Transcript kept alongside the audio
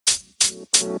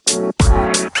Hey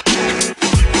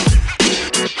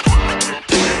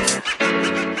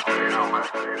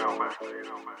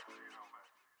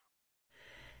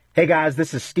guys,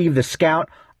 this is Steve the Scout.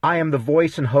 I am the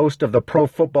voice and host of the Pro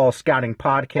Football Scouting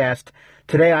Podcast.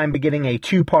 Today I'm beginning a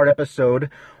two-part episode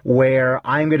where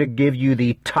I'm going to give you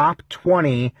the top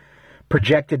 20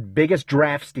 projected biggest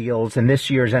draft steals in this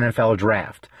year's NFL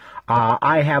Draft.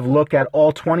 I have looked at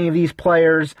all 20 of these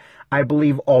players. I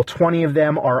believe all 20 of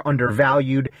them are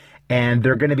undervalued, and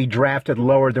they're going to be drafted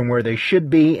lower than where they should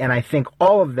be, and I think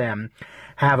all of them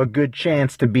have a good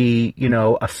chance to be,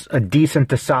 a decent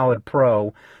to solid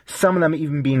pro, some of them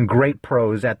even being great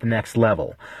pros at the next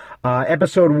level.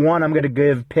 Episode 1, I'm going to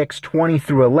give picks 20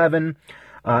 through 11.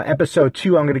 Episode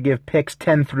 2, I'm going to give picks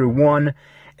 10 through 1.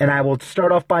 And I will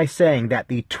start off by saying that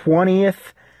the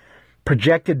 20th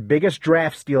projected biggest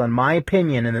draft steal, in my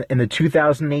opinion, in the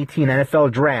 2018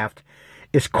 NFL Draft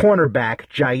is cornerback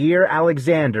Jaire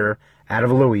Alexander out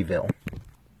of Louisville.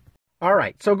 All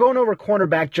right, so going over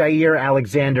cornerback Jaire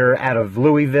Alexander out of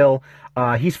Louisville,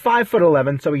 he's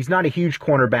 5'11", so he's not a huge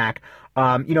cornerback.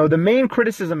 The main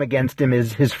criticism against him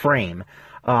is his frame.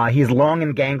 He's long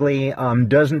and gangly,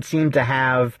 doesn't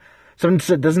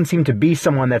seem to be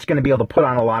someone that's going to be able to put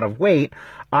on a lot of weight.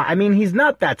 He's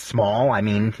not that small.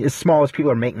 As small as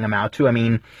people are making him out to.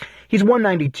 He's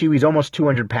 192. He's almost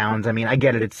 200 pounds. I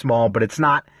get it. It's small, but it's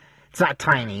not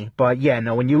tiny. But yeah,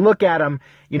 no, when you look at him,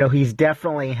 he's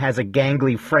definitely has a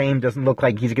gangly frame. Doesn't look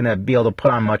like he's going to be able to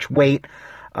put on much weight.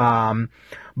 And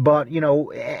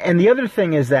the other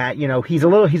thing is that,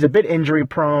 he's a bit injury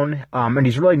prone, and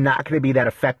he's really not going to be that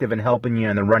effective in helping you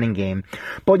in the running game.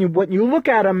 But when you look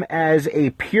at him as a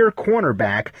pure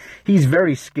cornerback, he's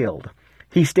very skilled.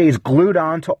 He stays glued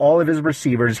on to all of his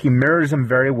receivers. He mirrors them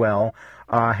very well,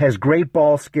 has great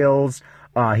ball skills.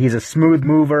 He's a smooth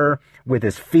mover with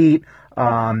his feet.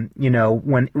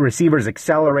 When receivers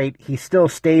accelerate, he still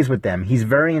stays with them. He's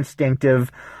very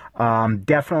instinctive.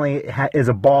 Definitely is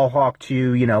a ball hawk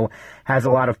too, has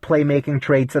a lot of playmaking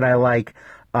traits that I like.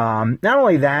 Not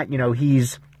only that, he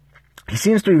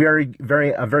seems to be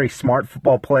a very smart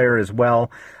football player as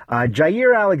well.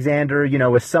 Jaire Alexander,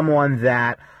 is someone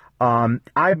that,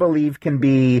 I believe can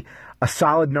be a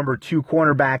solid number 2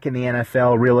 cornerback in the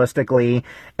NFL realistically,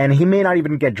 and he may not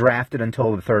even get drafted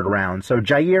until the 3rd round. So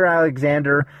Jaire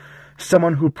Alexander,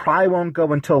 someone who probably won't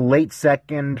go until late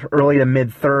 2nd, early to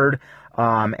mid 3rd.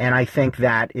 And I think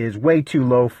that is way too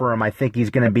low for him. I think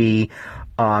he's going to be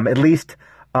at least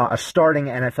a starting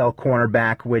NFL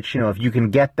cornerback, which, if you can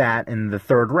get that in the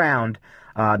 3rd round,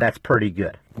 that's pretty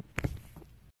good.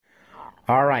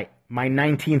 All right, my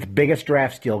 19th biggest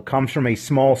draft steal comes from a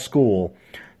small school,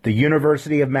 the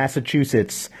University of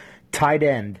Massachusetts, tight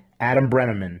end Adam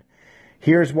Brenneman.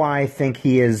 Here's why I think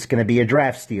he is going to be a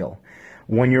draft steal.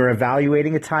 When you're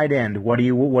evaluating a tight end, what do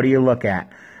you look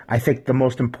at? I think the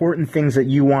most important things that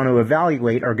you want to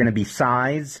evaluate are going to be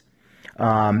size.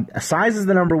 Size is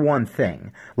the number one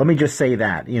thing. Let me just say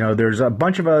that. There's a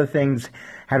bunch of other things,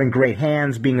 having great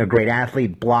hands, being a great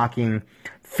athlete, blocking,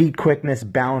 feet quickness,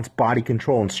 balance, body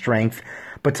control, and strength.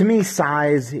 But to me,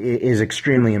 size is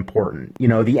extremely important. The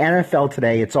NFL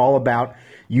today, it's all about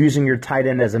using your tight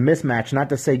end as a mismatch, not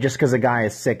to say just because a guy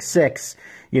is 6'6",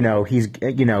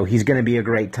 he's going to be a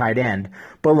great tight end.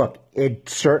 But look, it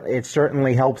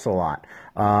certainly helps a lot.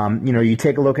 You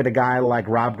take a look at a guy like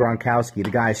Rob Gronkowski.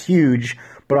 The guy's huge,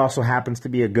 but also happens to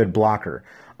be a good blocker.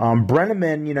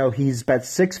 Brenneman, he's about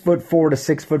 6'4" to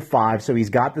 6'5", so he's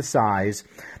got the size.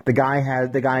 The guy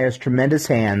has tremendous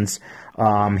hands.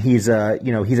 He's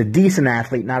a decent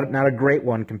athlete, not a great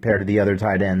one compared to the other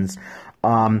tight ends.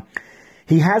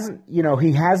 He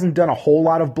hasn't done a whole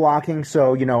lot of blocking,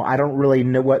 so I don't really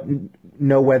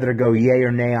know whether to go yay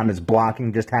or nay on his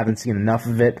blocking. Just haven't seen enough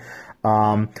of it.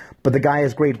 But the guy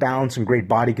has great balance and great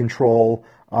body control.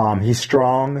 He's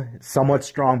strong, somewhat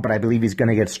strong, but I believe he's going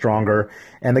to get stronger.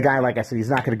 And the guy, like I said, he's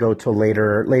not going to go till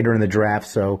later in the draft.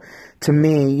 So to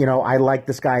me, I like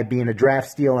this guy being a draft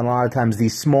steal. And a lot of times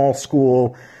these small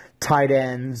school tight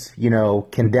ends,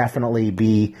 can definitely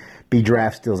be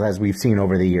draft steals as we've seen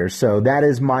over the years. So that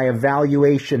is my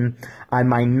evaluation on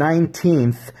my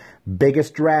 19th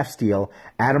biggest draft steal,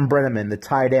 Adam Brenneman, the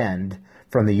tight end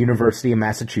from the University of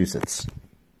Massachusetts.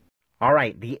 All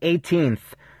right, the 18th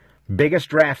biggest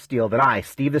draft steal that I,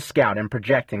 Steve the Scout, am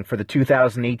projecting for the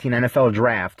 2018 NFL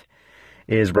Draft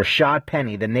is Rashad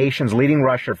Penny, the nation's leading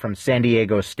rusher from San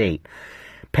Diego State.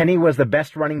 Penny was the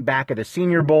best running back of the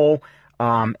Senior Bowl,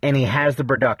 and he has the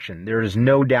production. There is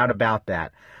no doubt about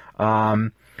that.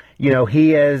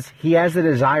 He has the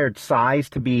desired size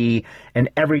to be an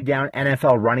every down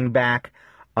NFL running back.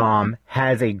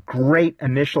 has a great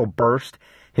initial burst.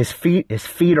 His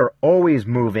feet are always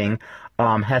moving.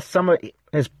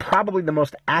 Has probably the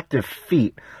most active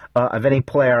feet of any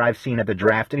player I've seen at the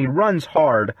draft, and he runs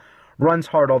hard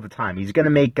all the time. He's going to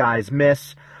make guys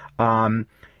miss.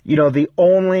 The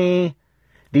only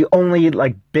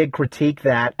like big critique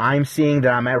that I'm seeing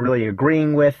that I'm not really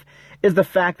agreeing with is the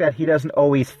fact that he doesn't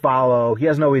always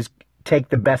take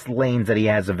the best lanes that he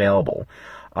has available.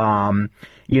 He'll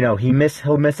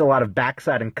miss a lot of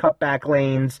backside and cutback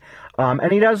lanes,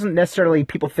 and he doesn't necessarily,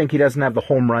 people think he doesn't have the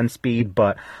home run speed,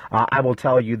 but I will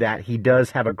tell you that he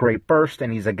does have a great burst,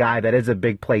 and he's a guy that is a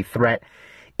big play threat,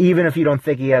 even if you don't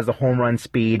think he has the home run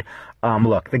speed.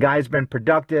 Look, the guy's been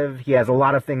productive, he has a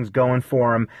lot of things going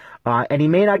for him, and he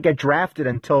may not get drafted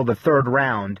until the third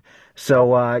round,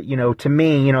 so, to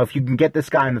me, if you can get this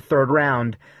guy in the third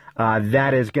round,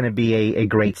 that is going to be a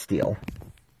great steal.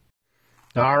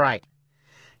 All right.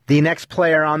 The next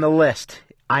player on the list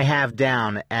I have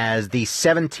down as the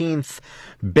 17th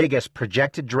biggest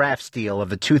projected draft steal of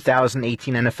the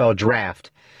 2018 NFL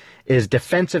Draft is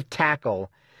defensive tackle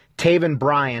Taven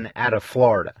Bryan out of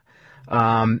Florida.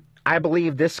 I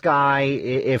believe this guy,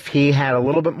 if he had a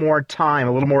little bit more time,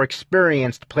 a little more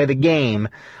experience to play the game,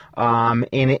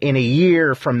 in a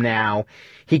year from now,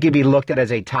 he could be looked at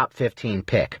as a top 15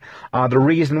 pick. The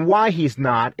reason why he's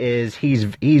not is he's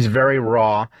very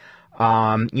raw.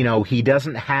 He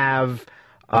doesn't have,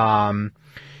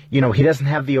 he doesn't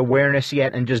have the awareness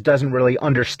yet and just doesn't really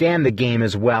understand the game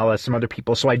as well as some other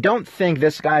people. So I don't think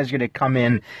this guy's going to come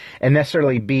in and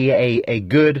necessarily be a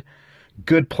good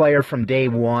player from day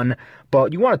one.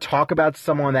 But you want to talk about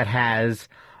someone that has,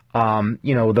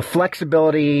 the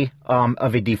flexibility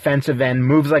of a defensive end,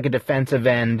 moves like a defensive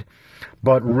end,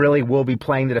 but really will be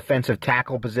playing the defensive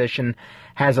tackle position,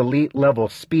 has elite level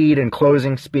speed and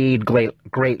closing speed,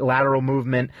 great lateral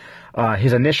movement,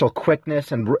 his initial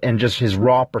quickness and just his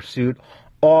raw pursuit.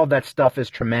 All that stuff is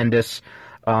tremendous.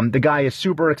 The guy is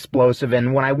super explosive,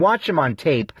 and when I watch him on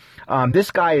tape,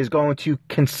 this guy is going to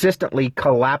consistently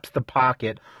collapse the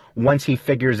pocket once he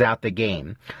figures out the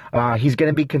game. He's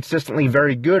going to be consistently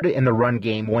very good in the run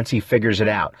game once he figures it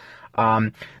out.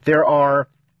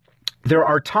 There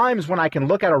are times when I can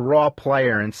look at a raw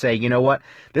player and say, you know what,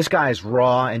 this guy's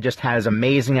raw and just has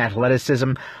amazing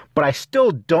athleticism, but I still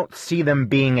don't see them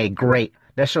being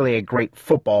necessarily a great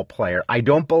football player. I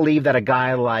don't believe that a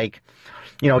guy like,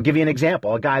 I'll give you an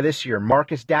example. A guy this year,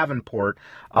 Marcus Davenport,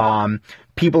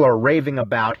 people are raving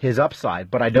about his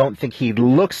upside, but I don't think he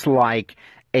looks like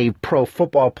a pro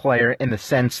football player in the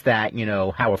sense that,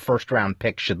 how a first-round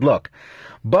pick should look.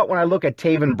 But when I look at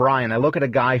Taven Bryan, I look at a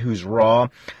guy who's raw,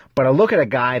 but I look at a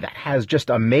guy that has just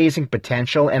amazing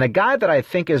potential and a guy that I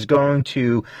think is going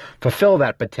to fulfill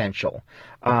that potential.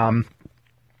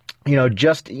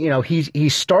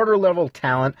 He's starter level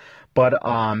talent, but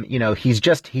he's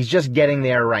just getting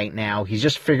there right now. He's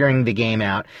just figuring the game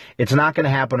out. It's not going to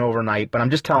happen overnight, but I'm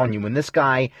just telling you, when this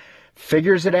guy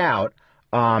figures it out,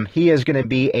 he is going to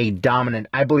be a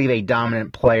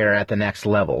dominant player at the next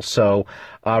level. So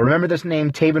remember this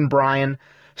name, Taven Bryan,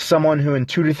 someone who in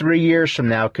 2 to 3 years from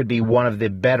now could be one of the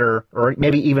better or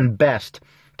maybe even best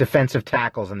defensive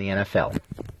tackles in the NFL.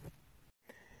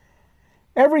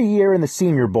 Every year in the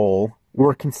Senior Bowl,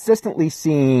 we're consistently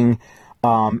seeing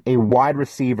a wide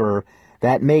receiver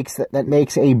that makes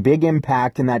a big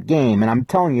impact in that game. And I'm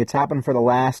telling you, it's happened for the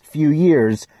last few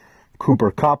years.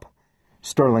 Cooper Kupp,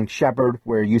 Sterling Shepard,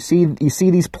 where you see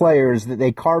these players that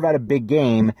they carve out a big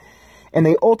game, and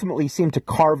they ultimately seem to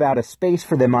carve out a space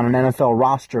for them on an NFL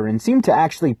roster and seem to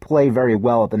actually play very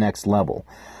well at the next level.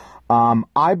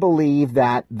 I believe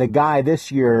that the guy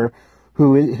this year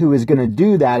who is going to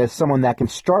do that is someone that can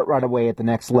start right away at the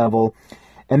next level,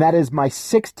 and that is my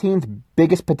 16th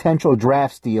biggest potential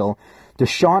draft steal,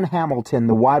 DaeSean Hamilton,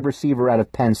 the wide receiver out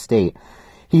of Penn State.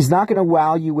 He's not going to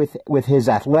wow you with his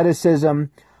athleticism,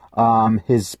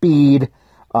 his speed,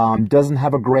 doesn't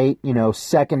have a great,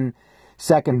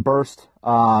 second burst.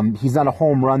 He's not a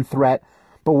home run threat.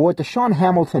 But what DaeSean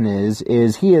Hamilton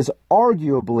is he is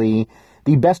arguably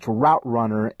the best route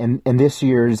runner in this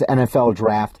year's NFL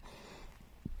draft.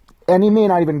 And he may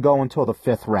not even go until the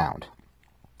 5th round.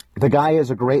 The guy is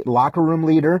a great locker room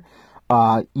leader.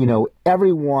 Everything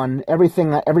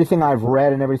I've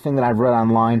read and everything that I've read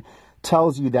online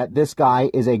tells you that this guy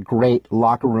is a great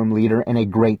locker room leader and a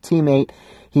great teammate.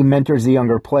 He mentors the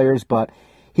younger players, but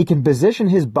he can position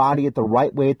his body at the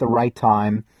right way at the right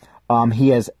time.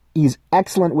 He's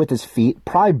excellent with his feet,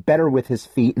 probably better with his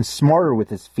feet and smarter with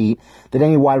his feet than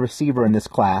any wide receiver in this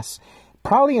class.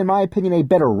 Probably, in my opinion, a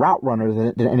better route runner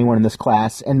than anyone in this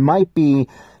class, and might be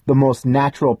the most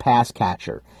natural pass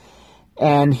catcher.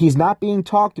 And he's not being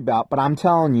talked about, but I'm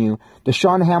telling you,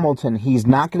 DaeSean Hamilton, he's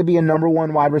not going to be a number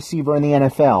one wide receiver in the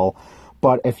NFL.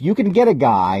 But if you can get a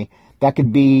guy that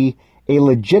could be a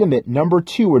legitimate number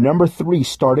 2 or number 3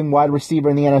 starting wide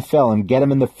receiver in the NFL and get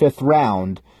him in the 5th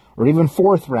round or even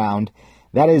 4th round,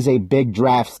 that is a big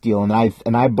draft steal.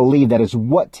 And I believe that is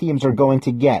what teams are going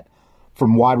to get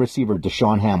from wide receiver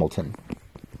DaeSean Hamilton.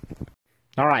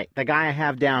 All right, the guy I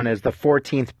have down as the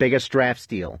 14th biggest draft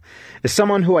steal is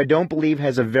someone who I don't believe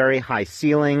has a very high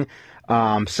ceiling,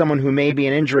 someone who may be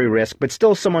an injury risk, but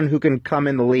still someone who can come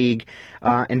in the league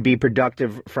and be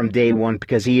productive from day one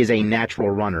because he is a natural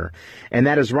runner. And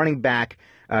that is running back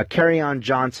Kerryon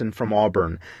Johnson from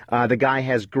Auburn. The guy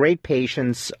has great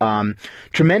patience,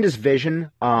 tremendous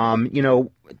vision.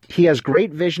 He has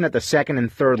great vision at the 2nd and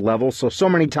 3rd level. So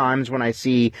many times when I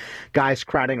see guys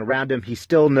crowding around him, he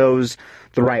still knows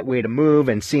the right way to move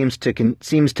and seems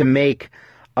to make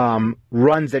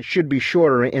runs that should be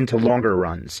shorter into longer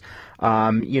runs.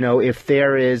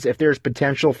 If there's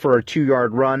potential for a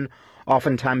 2-yard run,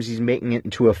 oftentimes he's making it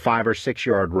into a 5 or 6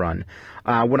 yard run.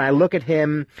 When I look at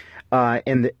him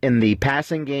in the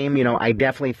passing game, I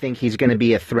definitely think he's going to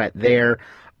be a threat there.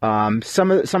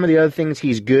 Some of the other things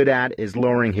he's good at is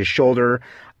lowering his shoulder.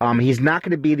 He's not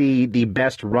going to be the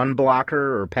best run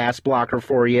blocker or pass blocker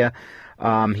for you.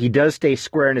 He does stay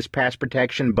square in his pass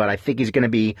protection, but I think he's going to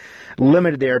be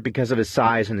limited there because of his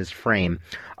size and his frame.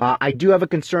 I do have a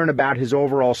concern about his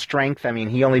overall strength. I mean,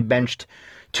 he only benched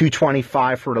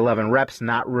 225 for 11 reps,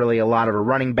 not really a lot of a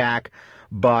running back,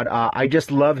 but I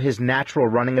just love his natural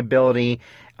running ability,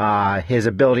 his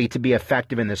ability to be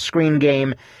effective in the screen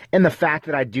game, and the fact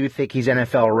that I do think he's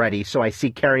NFL ready. So I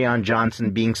see Kerryon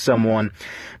Johnson being someone,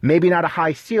 maybe not a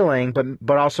high ceiling,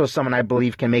 but also someone I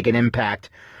believe can make an impact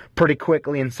pretty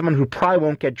quickly, and someone who probably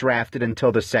won't get drafted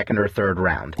until the 2nd or 3rd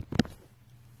round.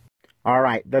 All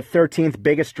right, the 13th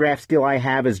biggest draft steal I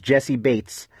have is Jessie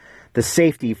Bates, the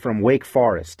safety from Wake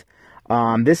Forest.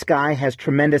 This guy has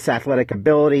tremendous athletic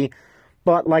ability,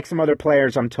 but like some other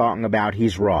players I'm talking about,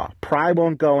 he's raw. Probably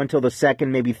won't go until the 2nd,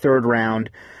 maybe 3rd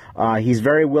round. He's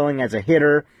very willing as a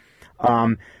hitter.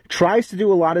 Tries to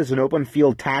do a lot as an open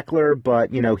field tackler,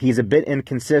 but he's a bit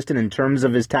inconsistent in terms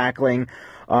of his tackling.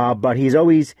 But he's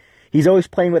always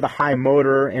playing with a high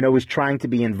motor and always trying to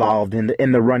be involved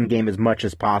in the run game as much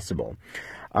as possible.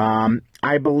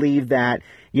 I believe that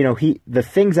the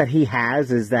things that he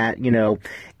has is that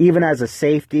even as a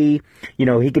safety,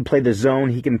 he can play the zone,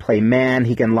 he can play man,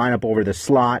 he can line up over the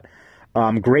slot.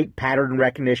 Great pattern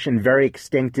recognition, very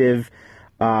instinctive.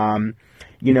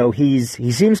 He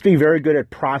seems to be very good at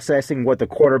processing what the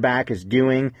quarterback is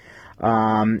doing,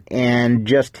 and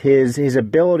just his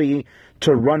ability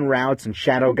to run routes and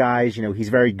shadow guys. He's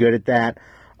very good at that.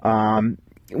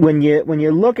 When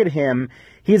you look at him,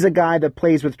 he's a guy that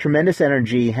plays with tremendous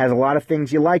energy, has a lot of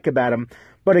things you like about him,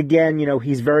 but again,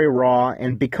 he's very raw,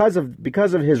 and because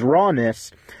of his rawness,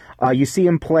 you see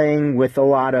him playing with a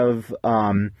lot of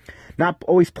not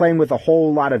always playing with a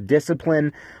whole lot of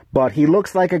discipline, but he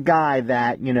looks like a guy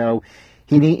that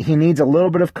he needs a little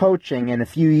bit of coaching. In a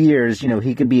few years,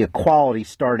 he could be a quality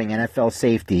starting NFL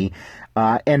safety,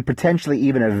 and potentially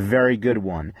even a very good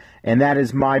one. And that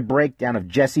is my breakdown of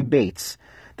Jessie Bates,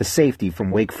 the safety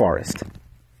from Wake Forest.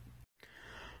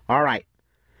 All right,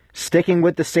 sticking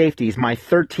with the safeties, my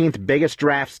 13th biggest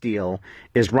draft steal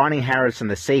is Ronnie Harrison,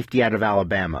 the safety out of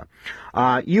Alabama.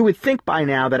 You would think by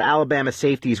now that Alabama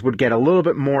safeties would get a little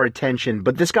bit more attention,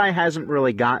 but this guy hasn't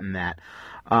really gotten that.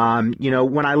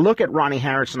 When I look at Ronnie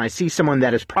Harrison, I see someone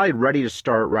that is probably ready to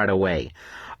start right away.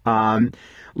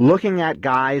 Looking at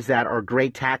guys that are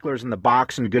great tacklers in the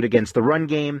box and good against the run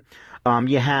game,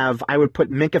 I would put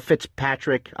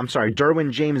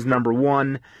Derwin James number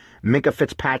 1, Minkah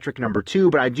Fitzpatrick number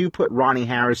 2, but I do put Ronnie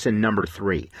Harrison number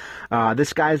 3.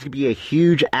 This guy's going to be a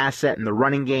huge asset in the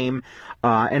running game,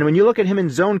 and when you look at him in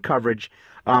zone coverage,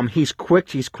 he's quick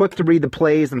to read the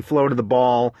plays and flow to the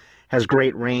ball, has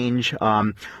great range,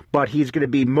 but he's going to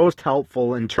be most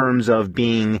helpful in terms of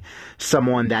being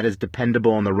someone that is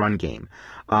dependable in the run game.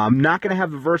 Not going to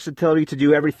have the versatility to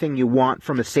do everything you want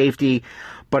from a safety,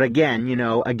 but again,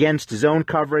 against zone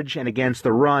coverage and against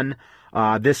the run,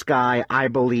 this guy, I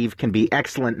believe, can be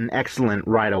excellent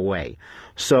right away.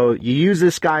 So you use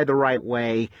this guy the right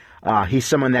way. He's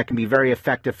someone that can be very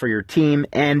effective for your team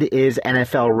and is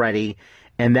NFL ready,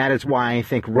 and that is why I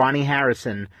think Ronnie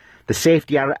Harrison, the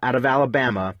safety out of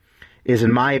Alabama, is,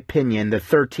 in my opinion, the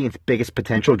 13th biggest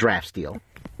potential draft steal.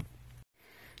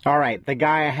 All right, the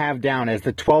guy I have down as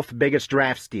the 12th biggest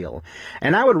draft steal.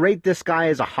 And I would rate this guy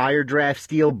as a higher draft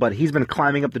steal, but he's been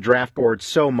climbing up the draft board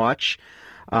so much.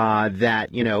 that,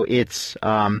 it's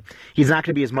he's not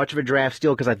going to be as much of a draft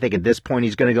steal because I think at this point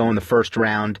he's going to go in the first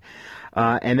round,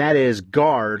 and that is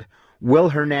guard Will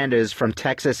Hernandez from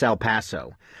Texas El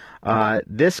Paso.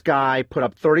 This guy put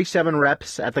up 37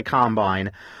 reps at the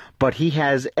combine, but he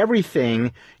has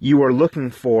everything you are looking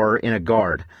for in a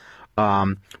guard.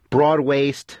 Broad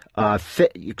waist,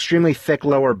 extremely thick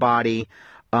lower body,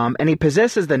 and he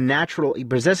possesses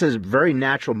very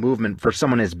natural movement for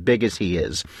someone as big as he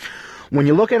is. When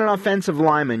you look at an offensive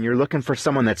lineman, you're looking for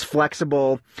someone that's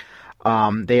flexible.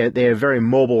 They have very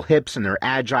mobile hips and they're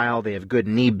agile. They have good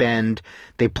knee bend.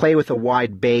 They play with a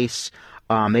wide base.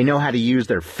 They know how to use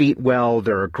their feet well.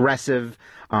 They're aggressive.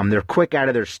 They're quick out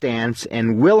of their stance.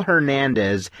 And Will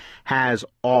Hernandez has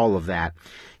all of that.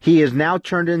 He is now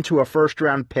turned into a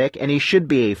first-round pick, and he should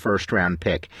be a first-round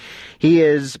pick. He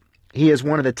is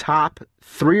one of the top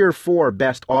 3 or 4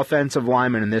 best offensive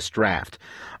linemen in this draft.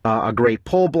 A great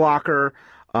pull blocker,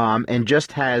 and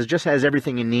just has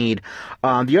everything you need.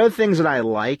 The other things that I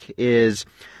like is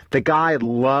the guy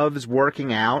loves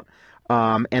working out,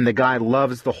 and the guy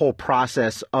loves the whole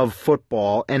process of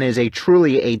football and is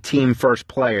truly a team-first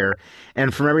player.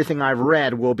 And from everything I've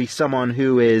read, will be someone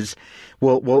who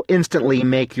will instantly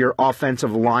make your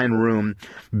offensive line room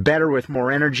better with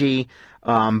more energy.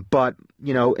 But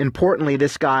importantly,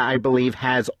 this guy, I believe,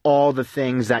 has all the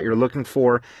things that you're looking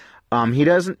for. He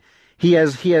has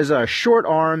short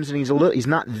arms, and he's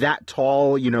not that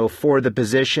tall, for the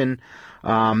position.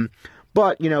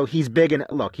 But he's big, and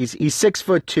look, he's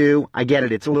 6'2". I get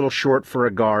it; it's a little short for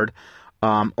a guard.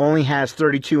 Only has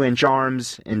 32-inch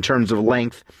arms in terms of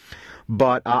length,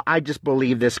 but I just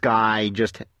believe this guy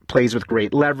just plays with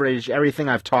great leverage. Everything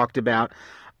I've talked about.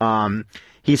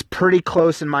 He's pretty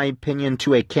close, in my opinion,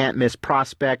 to a can't-miss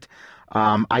prospect.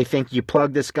 I think you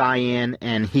plug this guy in,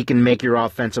 and he can make your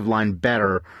offensive line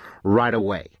better right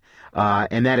away.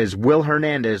 And that is Will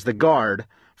Hernandez, the guard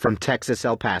from Texas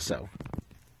El Paso.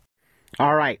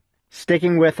 All right,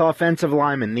 sticking with offensive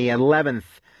linemen, the 11th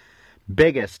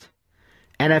biggest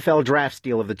NFL draft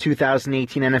steal of the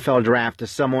 2018 NFL draft is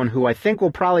someone who I think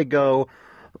will probably go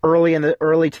early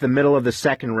to the middle of the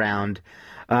second round,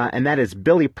 and that is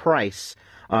Billy Price,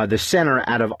 the center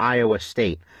out of Iowa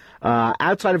State.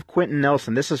 Outside of Quentin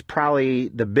Nelson, this is probably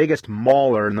the biggest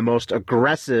mauler and the most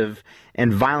aggressive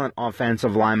and violent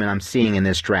offensive lineman I'm seeing in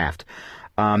this draft.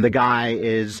 The guy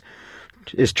is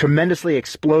tremendously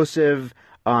explosive,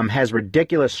 has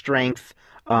ridiculous strength,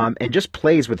 and just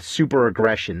plays with super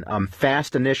aggression.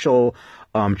 Fast initial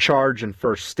charge and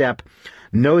first step.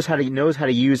 Knows how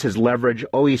to use his leverage.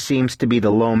 Always seems to be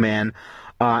the low man.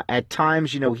 At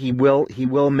times, he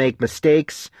will make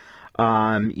mistakes.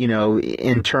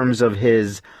 In terms of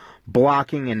his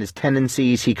blocking and his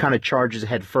tendencies, he kind of charges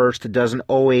head first. It doesn't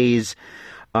always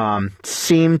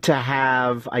seem to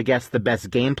have, I guess, the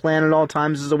best game plan at all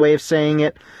times is a way of saying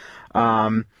it.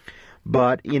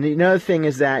 But another thing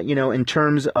is that, in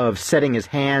terms of setting his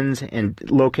hands and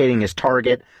locating his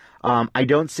target, I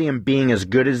don't see him being as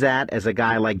good as that as a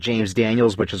guy like James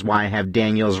Daniels, which is why I have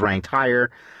Daniels ranked higher.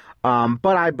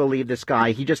 But I believe this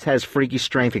guy, he just has freaky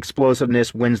strength,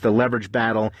 explosiveness, wins the leverage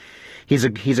battle. He's a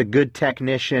good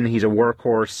technician. He's a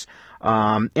workhorse.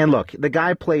 And look, the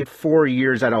guy played 4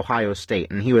 years at Ohio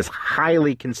State, and he was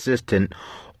highly consistent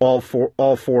all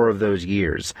four of those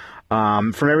years.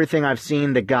 From everything I've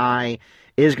seen, the guy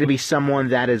is going to be someone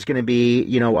that is going to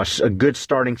be, a good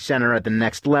starting center at the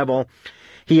next level.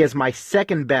 He is my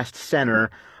second best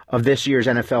center of this year's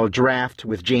NFL draft,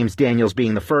 with James Daniels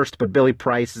being the first, but Billy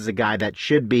Price is a guy that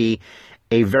should be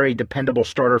a very dependable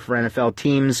starter for NFL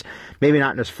teams. Maybe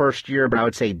not in his first year, but I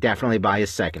would say definitely by his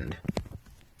second.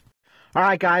 All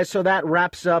right, guys, so that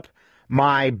wraps up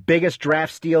my biggest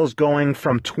draft steals going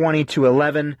from 20 to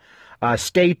 11.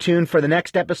 Stay tuned for the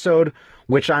next episode,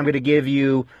 which I'm going to give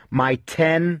you my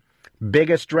 10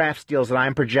 biggest draft steals that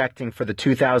I'm projecting for the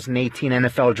 2018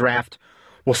 NFL draft.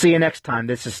 We'll see you next time.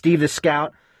 This is Steve the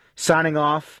Scout, signing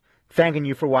off, thanking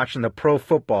you for watching the Pro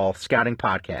Football Scouting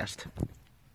Podcast.